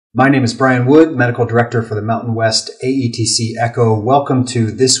My name is Brian Wood, Medical Director for the Mountain West AETC ECHO. Welcome to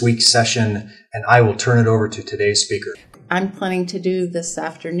this week's session, and I will turn it over to today's speaker. I'm planning to do this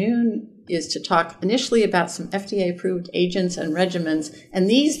afternoon is to talk initially about some FDA-approved agents and regimens, and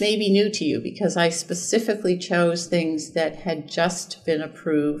these may be new to you because I specifically chose things that had just been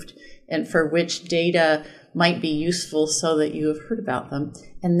approved and for which data might be useful so that you have heard about them.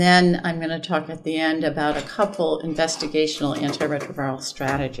 And then I'm going to talk at the end about a couple investigational antiretroviral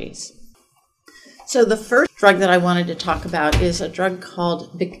strategies. So the first drug that I wanted to talk about is a drug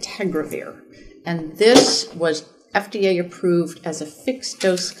called Bictegravir. And this was FDA approved as a fixed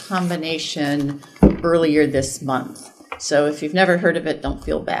dose combination earlier this month. So if you've never heard of it, don't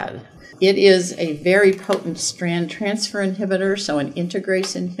feel bad. It is a very potent strand transfer inhibitor, so an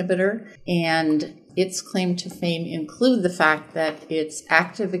integrase inhibitor, and its claim to fame include the fact that it's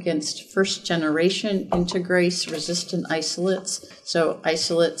active against first-generation integrase-resistant isolates, so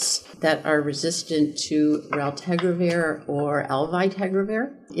isolates that are resistant to raltegravir or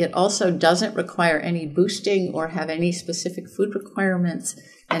alafenamide. It also doesn't require any boosting or have any specific food requirements,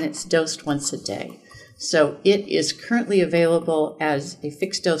 and it's dosed once a day. So it is currently available as a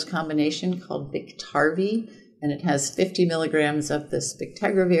fixed-dose combination called Bictegravir, and it has 50 milligrams of this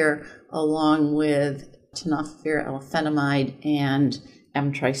Bictegravir along with Tenofovir, alafenamide, and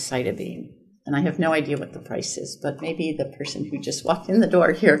Antiretroviral. And I have no idea what the price is, but maybe the person who just walked in the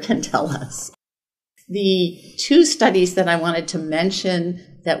door here can tell us. The two studies that I wanted to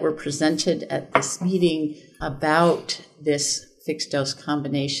mention that were presented at this meeting about this fixed-dose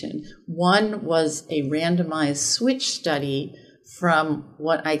combination. One was a randomized switch study from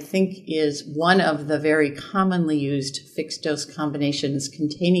what I think is one of the very commonly used fixed-dose combinations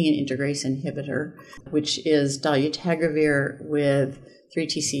containing an integrase inhibitor, which is dolutegravir with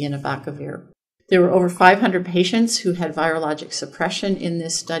 3-TC-Tenofovir. There were over 500 patients who had virologic suppression in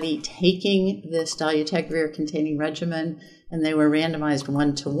this study taking this dolutegravir-containing regimen, and they were randomized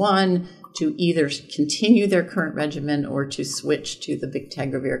 1-to-1 to either continue their current regimen or to switch to the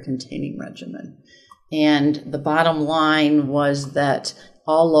Bictegravir-containing regimen. And the bottom line was that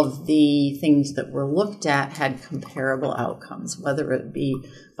all of the things that were looked at had comparable outcomes, whether it be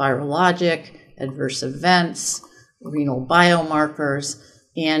virologic, adverse events, renal biomarkers,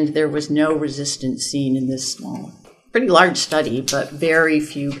 and there was no resistance seen in this small, pretty large study, but very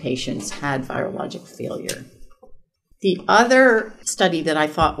few patients had virologic failure. The other study that I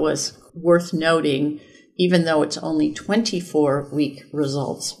thought was worth noting, even though it's only 24-week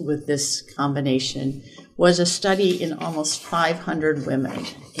results with this combination, was a study in almost 500 women.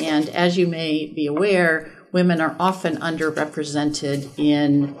 And as you may be aware, women are often underrepresented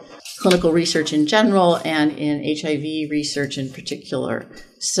in clinical research in general and in HIV research in particular.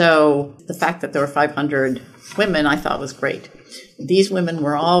 So the fact that there were 500 women I thought was great. These women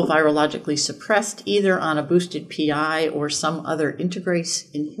were all virologically suppressed either on a boosted PI or some other integrase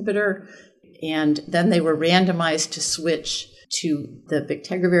inhibitor, and then they were randomized to switch to the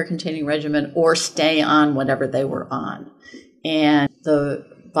Bictegravir-containing regimen or stay on whatever they were on. And the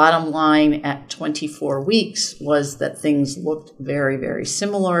bottom line at 24 weeks was that things looked very, very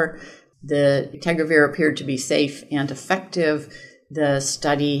similar. The Bictegravir appeared to be safe and effective. The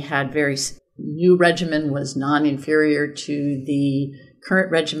study had new regimen was non-inferior to the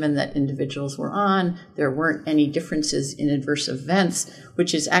current regimen that individuals were on. There weren't any differences in adverse events,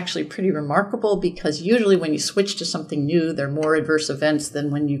 which is actually pretty remarkable because usually when you switch to something new, there are more adverse events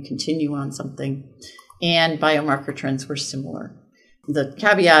than when you continue on something. And biomarker trends were similar. The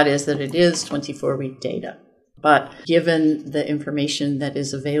caveat is that it is 24-week data. But given the information that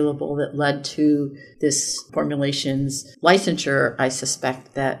is available that led to this formulation's licensure, I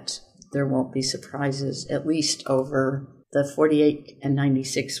suspect that there won't be surprises, at least over the 48 and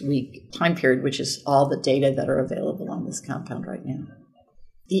 96-week time period, which is all the data that are available on this compound right now.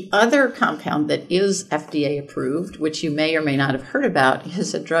 The other compound that is FDA approved, which you may or may not have heard about,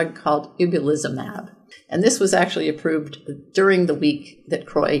 is a drug called ibalizumab. And this was actually approved during the week that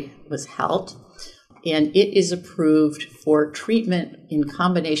CROI was held. And it is approved for treatment in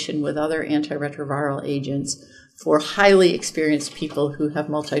combination with other antiretroviral agents for highly experienced people who have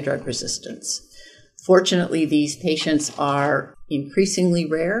multi-drug resistance. Fortunately, these patients are increasingly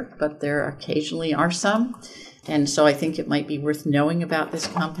rare, but there occasionally are some. And so I think it might be worth knowing about this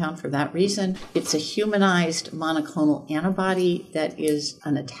compound for that reason. It's a humanized monoclonal antibody that is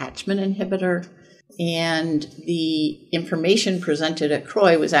an attachment inhibitor. And the information presented at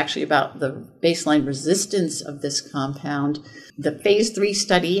CROI was actually about the baseline resistance of this compound. The phase 3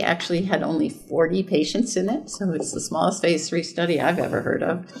 study actually had only 40 patients in it, so it's the smallest phase 3 study I've ever heard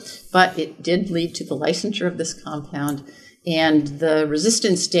of. But it did lead to the licensure of this compound, And the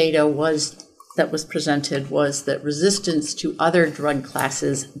resistance data that was presented was that resistance to other drug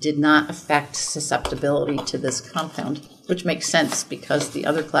classes did not affect susceptibility to this compound, which makes sense because the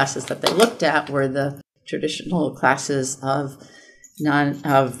other classes that they looked at were the traditional classes of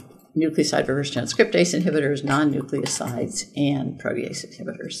nucleoside reverse transcriptase inhibitors, non-nucleosides, and protease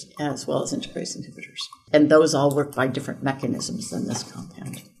inhibitors, as well as integrase inhibitors. And those all work by different mechanisms than this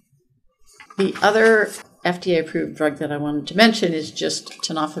compound. The other FDA-approved drug that I wanted to mention is just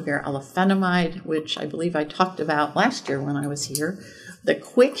Tenofovir alafenamide, which I believe I talked about last year when I was here. The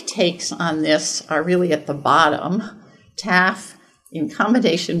quick takes on this are really at the bottom. TAF, in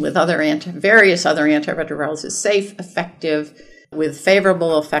combination with various other antiretrovirals, is safe, effective, with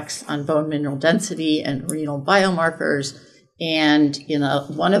favorable effects on bone mineral density and renal biomarkers. And in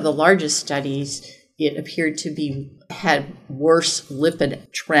one of the largest studies, it appeared to had worse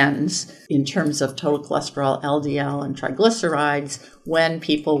lipid trends in terms of total cholesterol, LDL, and triglycerides when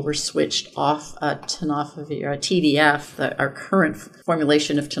people were switched off tenofovir, TDF, our current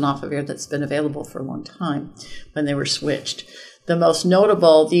formulation of tenofovir that's been available for a long time, when they were switched. The most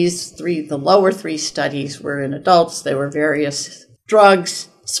notable, the lower three studies were in adults. They were various drugs,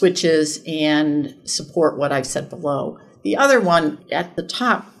 switches, and support what I've said below. The other one at the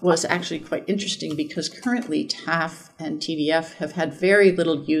top was actually quite interesting because currently TAF and TDF have had very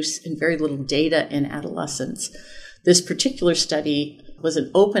little use and very little data in adolescents. This particular study was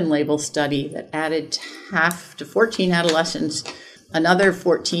an open label study that added TAF to 14 adolescents. Another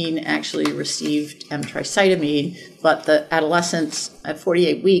 14 actually received tricytamine, but the adolescents at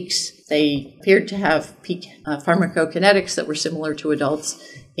 48 weeks, they appeared to have peak pharmacokinetics that were similar to adults,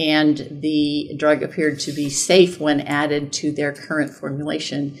 and the drug appeared to be safe when added to their current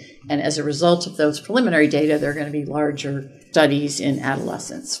formulation. And as a result of those preliminary data, there are going to be larger studies in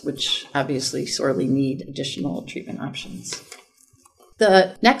adolescents, which obviously sorely need additional treatment options.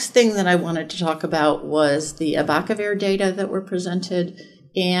 The next thing that I wanted to talk about was the abacavir data that were presented.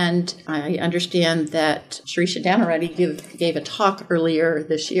 And I understand that Shirisha Danareddy gave a talk earlier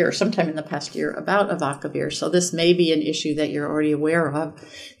this year, sometime in the past year, about abacavir. So this may be an issue that you're already aware of.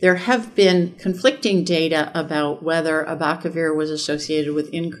 There have been conflicting data about whether abacavir was associated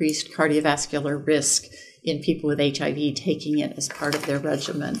with increased cardiovascular risk in people with HIV taking it as part of their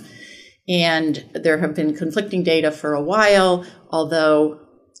regimen. And there have been conflicting data for a while, although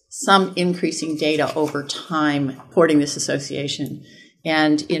some increasing data over time supporting this association.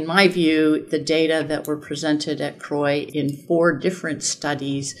 And in my view, the data that were presented at CROI in 4 different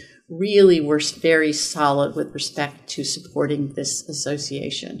studies really were very solid with respect to supporting this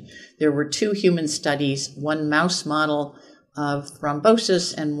association. There were 2 human studies, 1 mouse model of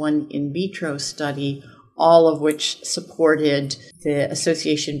thrombosis and 1 in vitro study, all of which supported the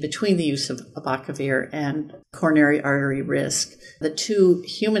association between the use of abacavir and coronary artery risk. The 2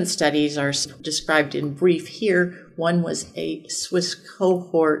 human studies are described in brief here. One was a Swiss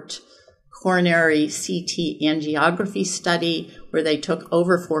cohort coronary CT angiography study where they took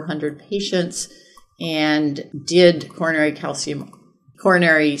over 400 patients and did coronary CT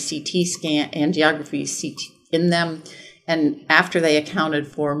scan, angiography CT in them. And after they accounted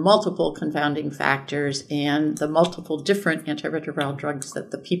for multiple confounding factors and the multiple different antiretroviral drugs that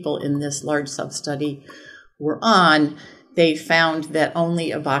the people in this large sub-study were on, they found that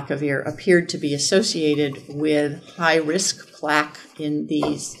only abacavir appeared to be associated with high-risk plaque in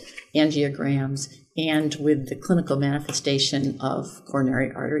these angiograms and with the clinical manifestation of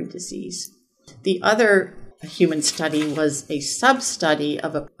coronary artery disease. The other human study was a sub-study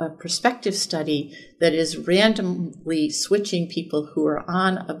of a prospective study that is randomly switching people who are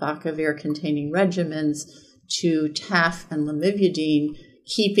on abacavir-containing regimens to TAF and lamivudine,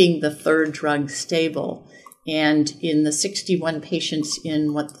 keeping the third drug stable. And in the 61 patients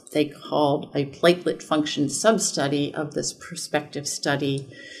in what they called a platelet function sub-study of this prospective study,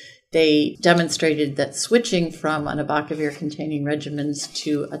 they demonstrated that switching from an abacavir-containing regimens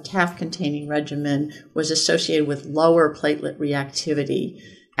to a TAF-containing regimen was associated with lower platelet reactivity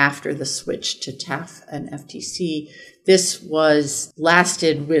after the switch to TAF and FTC. This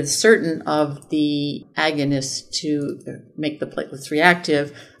lasted with certain of the agonists to make the platelets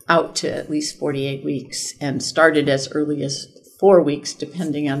reactive out to at least 48 weeks and started as early as 4 weeks,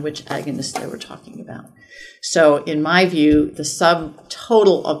 depending on which agonist they were talking about. So in my view, the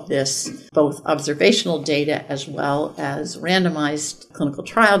subtotal of this, both observational data as well as randomized clinical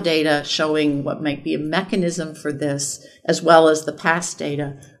trial data showing what might be a mechanism for this, as well as the past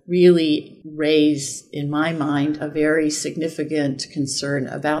data, really raise, in my mind, a very significant concern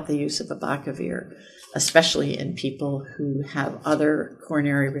about the use of abacavir, especially in people who have other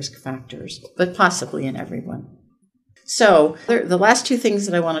coronary risk factors, but possibly in everyone. So the last two things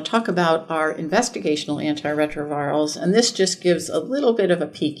that I want to talk about are investigational antiretrovirals, and this just gives a little bit of a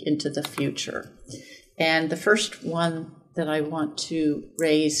peek into the future. And the first one that I want to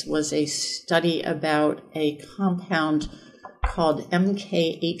raise was a study about a compound called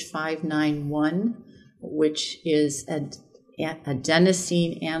MK8591, which is an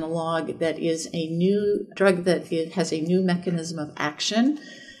adenosine analog that is a new drug that has a new mechanism of action.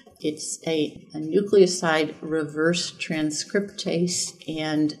 It's a nucleoside reverse transcriptase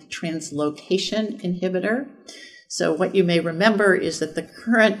and translocation inhibitor. So what you may remember is that the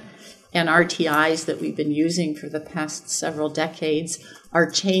current NRTIs that we've been using for the past several decades are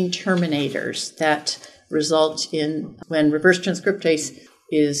chain terminators that result in, when reverse transcriptase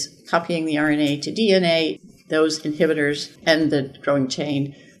is copying the RNA to DNA, those inhibitors end the growing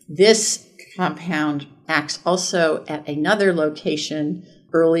chain. This compound acts also at another location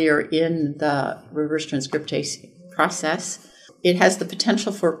earlier in the reverse transcriptase process. It has the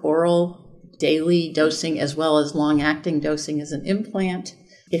potential for oral daily dosing as well as long-acting dosing as an implant.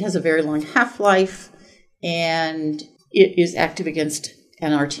 It has a very long half-life, and it is active against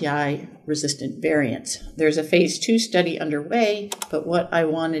NRTI-resistant variants. There's a phase 2 study underway, but what I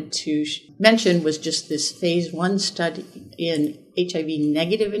wanted to mention was just this phase 1 study in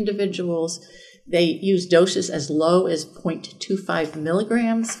HIV-negative individuals. They use doses as low as 0.25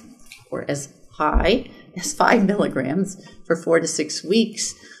 milligrams or as high as 5 milligrams for 4 to 6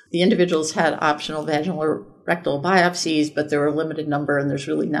 weeks. The individuals had optional vaginal or rectal biopsies, but there were a limited number, and there's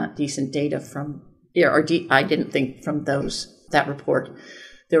really not decent data from, I didn't think from that report.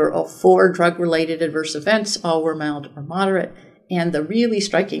 There were 4 drug-related adverse events. All were mild or moderate. And the really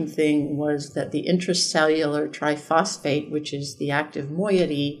striking thing was that the intracellular triphosphate, which is the active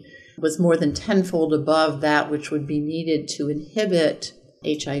moiety, was more than 10-fold above that which would be needed to inhibit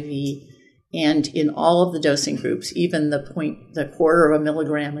HIV. And in all of the dosing groups, even the quarter of a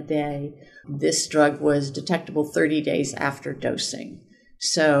milligram a day, this drug was detectable 30 days after dosing.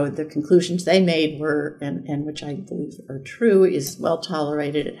 So the conclusions they made were, and which I believe are true, is well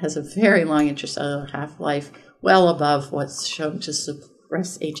tolerated. It has a very long intracellular half-life, well above what's shown to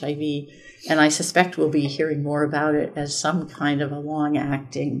suppress HIV. And I suspect we'll be hearing more about it as some kind of a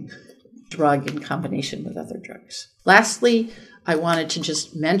long-acting drug in combination with other drugs. Lastly, I wanted to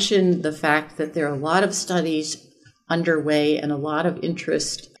just mention the fact that there are a lot of studies underway and a lot of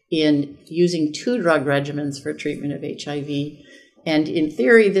interest in using 2 drug regimens for treatment of HIV. And in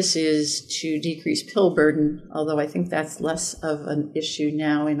theory, this is to decrease pill burden, although I think that's less of an issue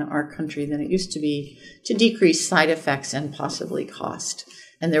now in our country than it used to be, to decrease side effects and possibly cost.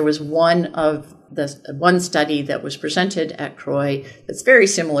 And there was one study that was presented at CROI that's very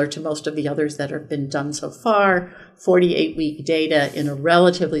similar to most of the others that have been done so far, 48-week data in a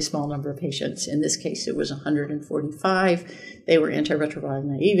relatively small number of patients. In this case, it was 145. They were antiretroviral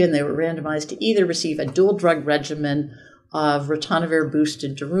naive, and they were randomized to either receive a dual drug regimen of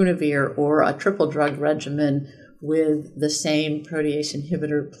ritonavir-boosted darunavir or a triple drug regimen with the same protease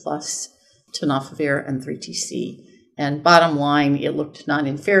inhibitor plus tenofovir and 3TC. And bottom line, it looked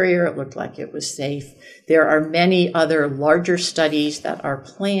non-inferior. It looked like it was safe. There are many other larger studies that are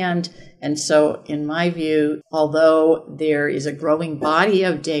planned. And so in my view, although there is a growing body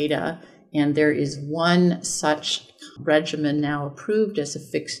of data and there is one such regimen now approved as a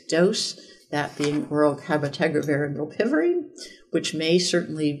fixed dose, that being oral cabotegravir and rilpivirine, which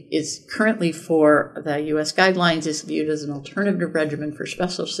is currently for the U.S. guidelines is viewed as an alternative regimen for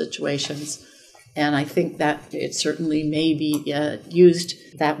special situations. And I think that it certainly may be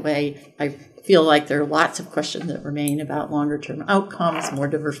used that way. I feel like there are lots of questions that remain about longer-term outcomes, more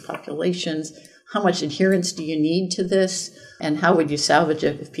diverse populations. How much adherence do you need to this? And how would you salvage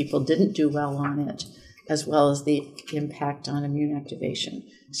it if people didn't do well on it, as well as the impact on immune activation?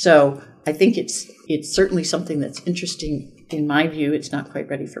 So I think it's certainly something that's interesting. In my view, it's not quite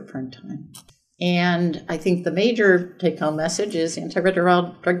ready for prime time. And I think the major take-home message is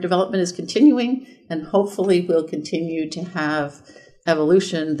antiretroviral drug development is continuing, and hopefully we'll continue to have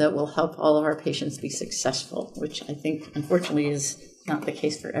evolution that will help all of our patients be successful, which I think, unfortunately, is not the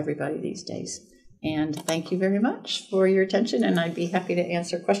case for everybody these days. And thank you very much for your attention, and I'd be happy to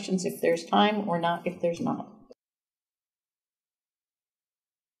answer questions if there's time or not if there's not.